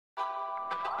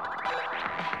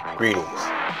Greetings.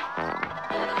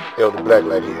 Elder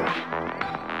Blacklight here.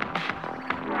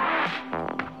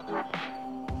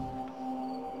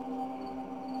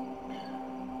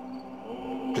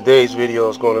 Today's video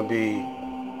is going to be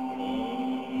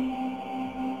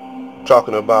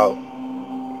talking about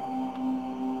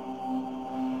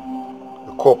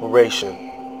the corporation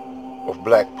of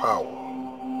Black Power.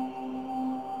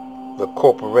 The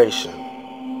corporation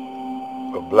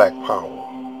of Black Power.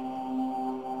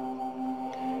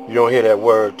 You don't hear that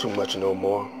word too much no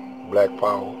more, Black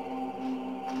Power.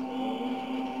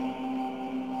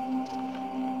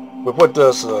 But what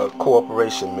does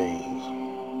cooperation mean?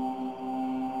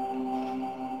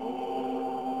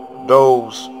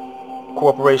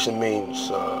 Cooperation means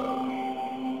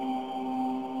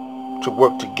to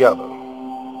work together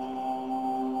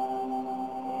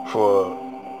for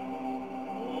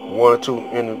one or two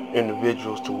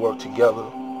individuals to work together,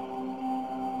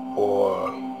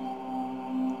 or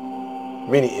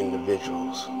many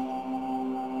individuals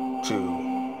to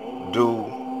do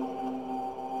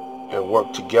and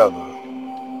work together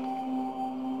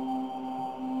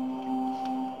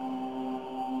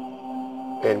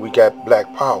and we got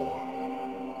Black Power.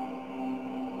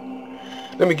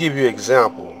 Let me give you an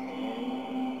example,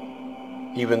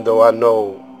 even though I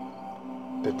know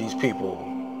that these people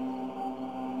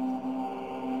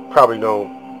probably don't,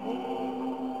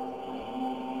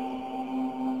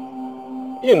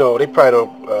 they probably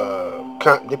don't,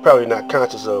 they're probably not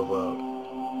conscious of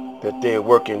that they're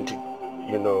working to,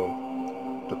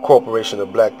 the corporation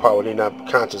of Black Power. They're not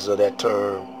conscious of that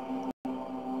term.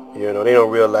 They don't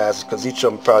realize it because each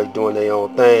of them probably doing their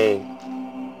own thing.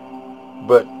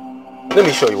 But let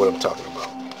me show you what I'm talking about.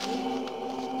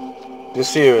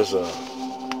 This here is a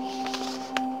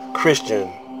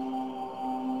Christian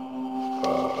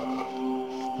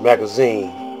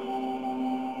magazine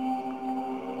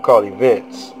called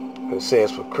Events. It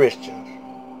says for Christians.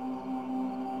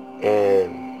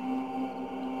 And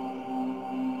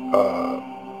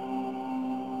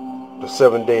the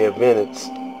Seventh-day Adventists,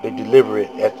 they deliver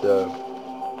it at the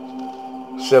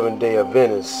Seventh-day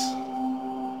Adventist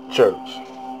church.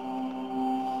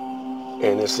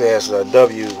 And it says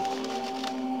WHPR,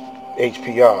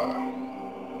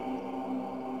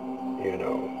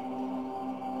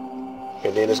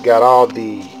 and then it's got all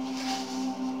the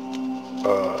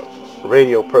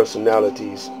radio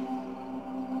personalities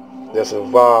that's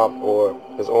involved or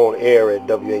is on air at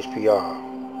WHPR.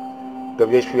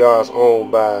 WHPR is owned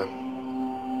by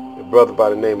a brother by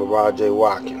the name of R.J.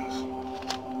 Watkins.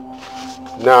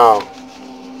 Now,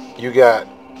 you got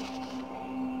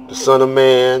the Son of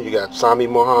Man, you got Sami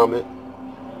Muhammad,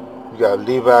 you got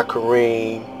Levi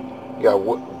Kareem, you got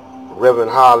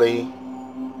Reverend Holly.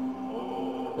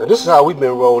 Now, this is how we've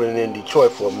been rolling in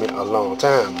Detroit for a long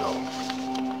time, though.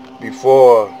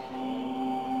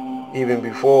 Even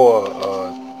before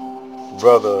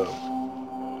Brother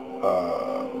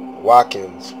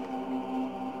Watkins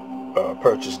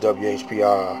purchased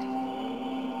WHPR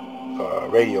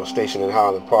radio station in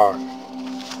Highland Park.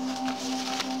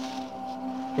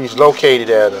 He's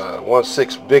located at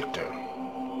 16 Victor,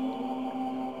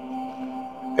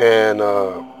 and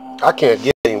I can't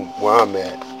get him where I'm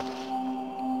at.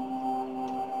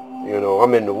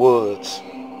 I'm in the woods.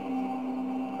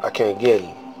 I can't get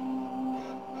him.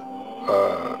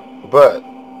 But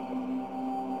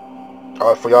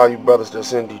for all you brothers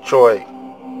that's in Detroit,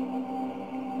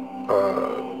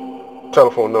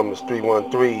 telephone number is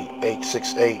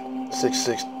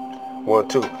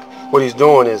 313-868-6612. What he's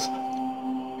doing is,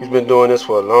 he's been doing this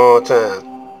for a long time.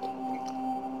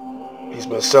 He's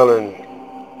been selling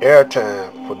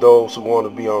airtime for those who want to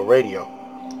be on radio.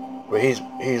 But he's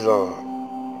on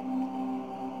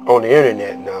the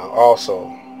internet now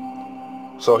also.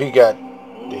 So he got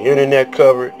the internet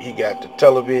covered, he got the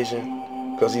television,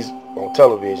 because he's on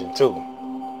television too.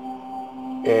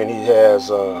 And he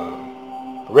has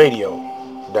radio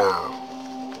down.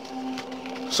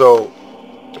 So,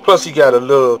 plus he got a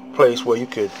little place where you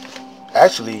could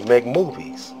actually make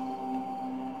movies.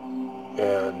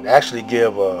 And actually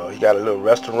give, he got a little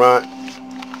restaurant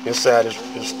inside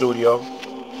his studio.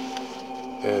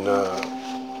 And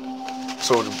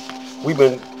so we've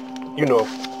been,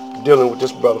 dealing with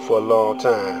this brother for a long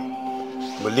time.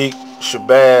 Malik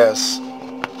Shabazz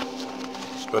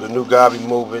of the New Gabi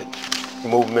movement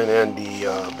and the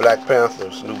Black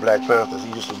Panthers, New Black Panthers.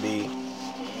 He used to be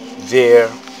there.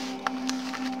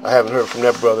 I haven't heard from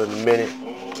that brother in a minute,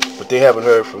 but they haven't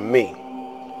heard from me.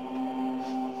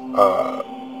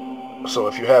 So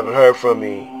if you haven't heard from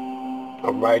me,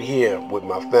 I'm right here with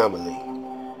my family.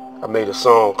 I made a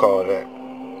song called that,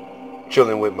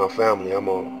 Chilling with My Family. I'm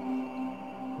on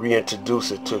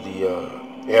reintroduce it to the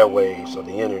airwaves or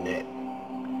the internet.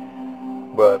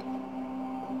 But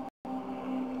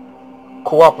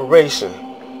cooperation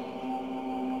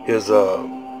is a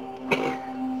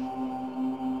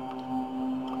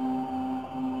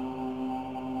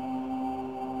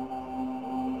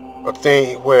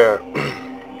thing where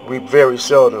we very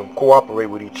seldom cooperate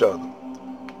with each other.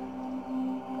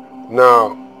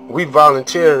 Now, we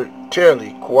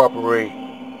voluntarily cooperate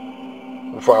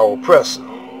with our oppressor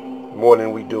more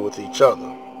than we do with each other.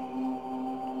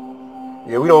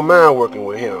 Yeah, we don't mind working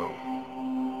with him.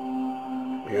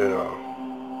 You know.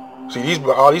 See,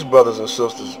 all these brothers and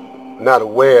sisters not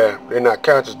aware, they're not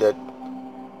conscious that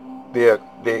they're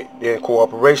in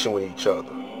cooperation with each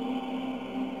other.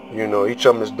 You know, each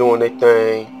of them is doing their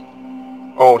thing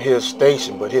on his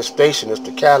station, but his station is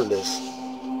the catalyst.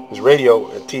 His radio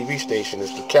and TV station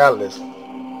is the catalyst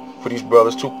for these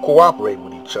brothers to cooperate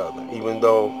with each other, even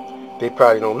though they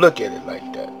probably don't look at it like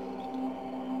that.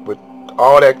 But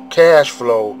all that cash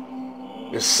flow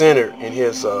is centered in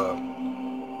his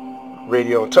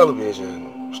radio and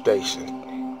television station,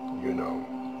 you know.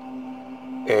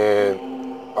 And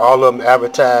all of them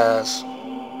advertise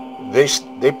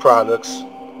their products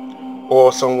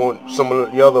or some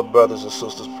of the other brothers and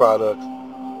sisters' products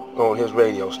on his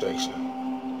radio station.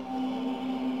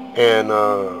 And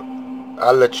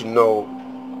I'll let you know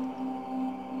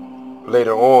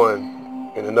later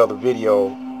on in another video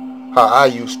how I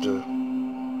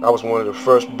was one of the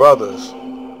first brothers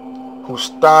who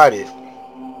started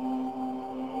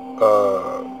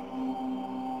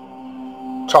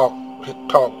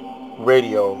talk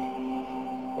radio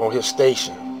on his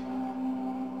station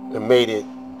and made it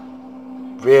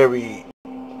very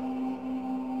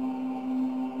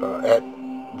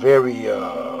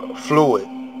fluid,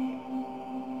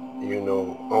 you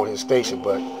know, on his station.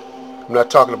 But I'm not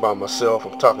talking about myself.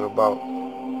 I'm talking about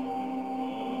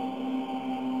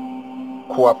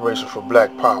Co-operation for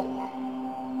Black Power.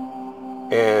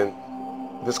 And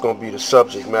this is going to be the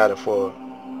subject matter for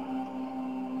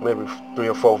maybe 3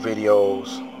 or 4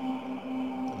 videos.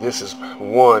 This is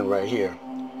one right here.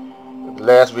 The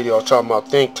last video I was talking about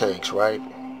think tanks, right?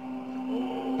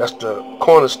 That's the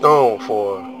cornerstone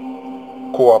for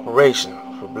cooperation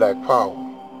for Black Power.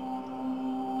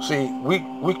 See, we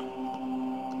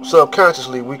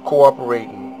subconsciously we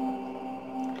cooperating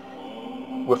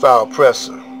with our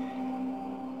oppressor.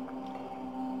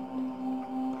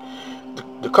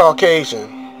 The Caucasian,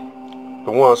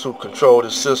 the ones who control the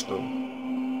system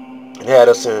and had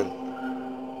us in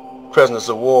prisoners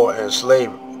of war and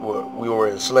slavery, we were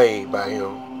enslaved by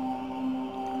him.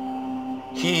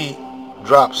 He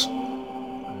drops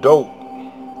dope.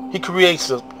 He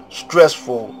creates a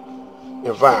stressful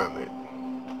environment.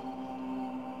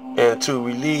 And to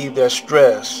relieve that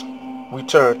stress, we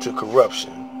turn to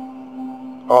corruption.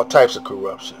 All types of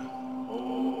corruption.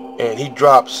 And he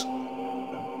drops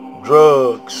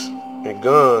drugs and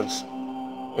guns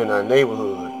in our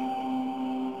neighborhood.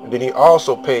 And then he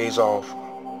also pays off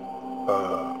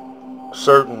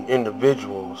certain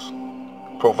individuals,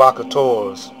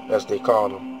 provocateurs as they call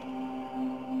them,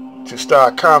 to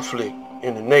start conflict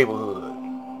in the neighborhood.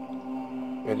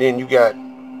 And then you got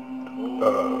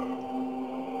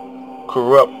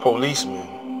corrupt policemen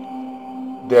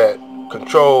that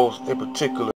controls a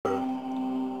particular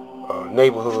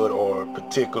neighborhood or a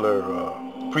particular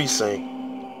precinct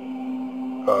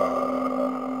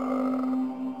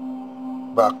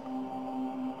by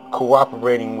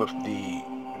cooperating with the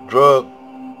drug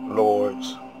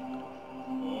lords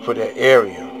for their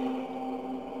area.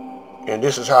 And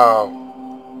this is how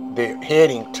they're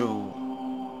heading to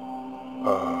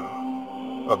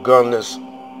a gunless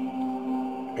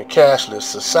and cashless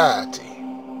society.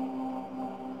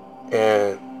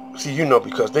 And see, you know,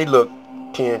 because they look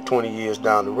 10, 20 years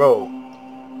down the road,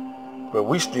 but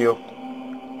we still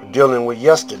dealing with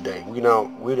yesterday. We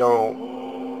don't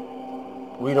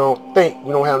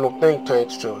have no think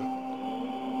tanks to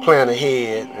plan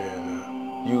ahead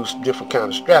and use different kind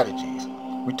of strategies.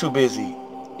 We're too busy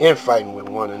infighting with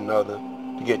one another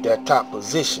to get that top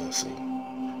position, see.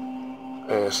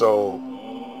 And so,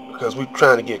 because we're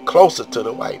trying to get closer to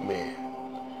the white man,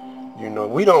 you know,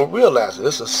 we don't realize it.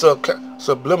 It's a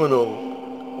subliminal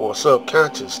or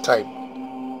subconscious type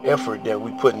effort that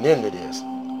we're putting into this,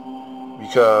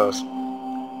 because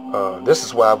this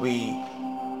is why we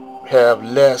have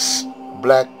less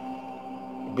black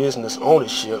business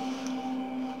ownership,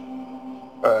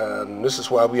 and this is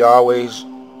why we always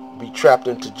be trapped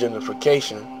into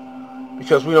gentrification,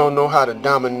 because we don't know how to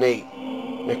dominate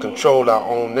and control our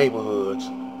own neighborhoods,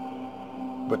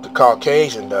 but the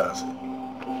Caucasian does it.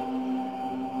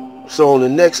 So on the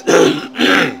next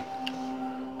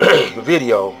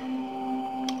video,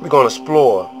 we're going to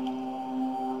explore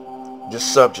this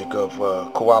subject of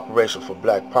cooperation for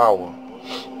Black Power,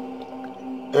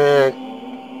 and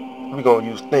we're going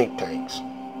to use think tanks.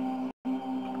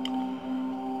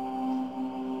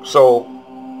 So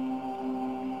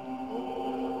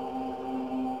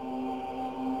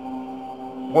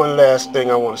one last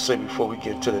thing I want to say before we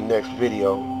get to the next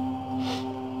video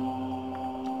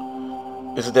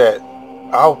is that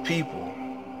our people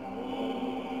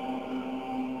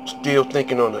still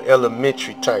thinking on the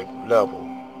elementary type level,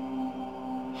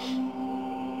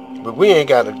 but we ain't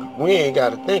gotta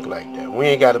think like that. We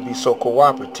ain't gotta be so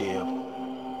cooperative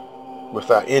with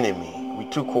our enemy. We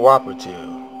too cooperative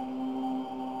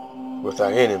with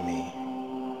our enemy.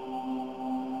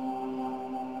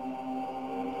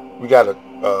 We gotta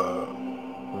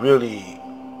really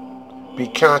be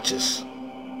conscious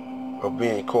of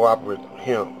being cooperative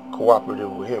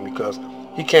with him, because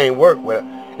he can't work with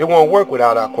it. Won't work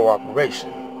without our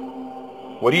cooperation.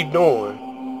 What he doing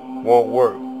won't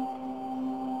work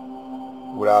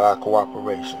without our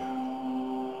cooperation.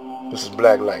 This is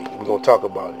Black Light. We're gonna talk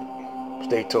about it.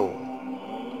 Stay tuned.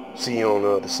 See you on the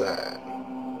other side.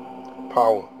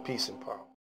 Power, peace, and power.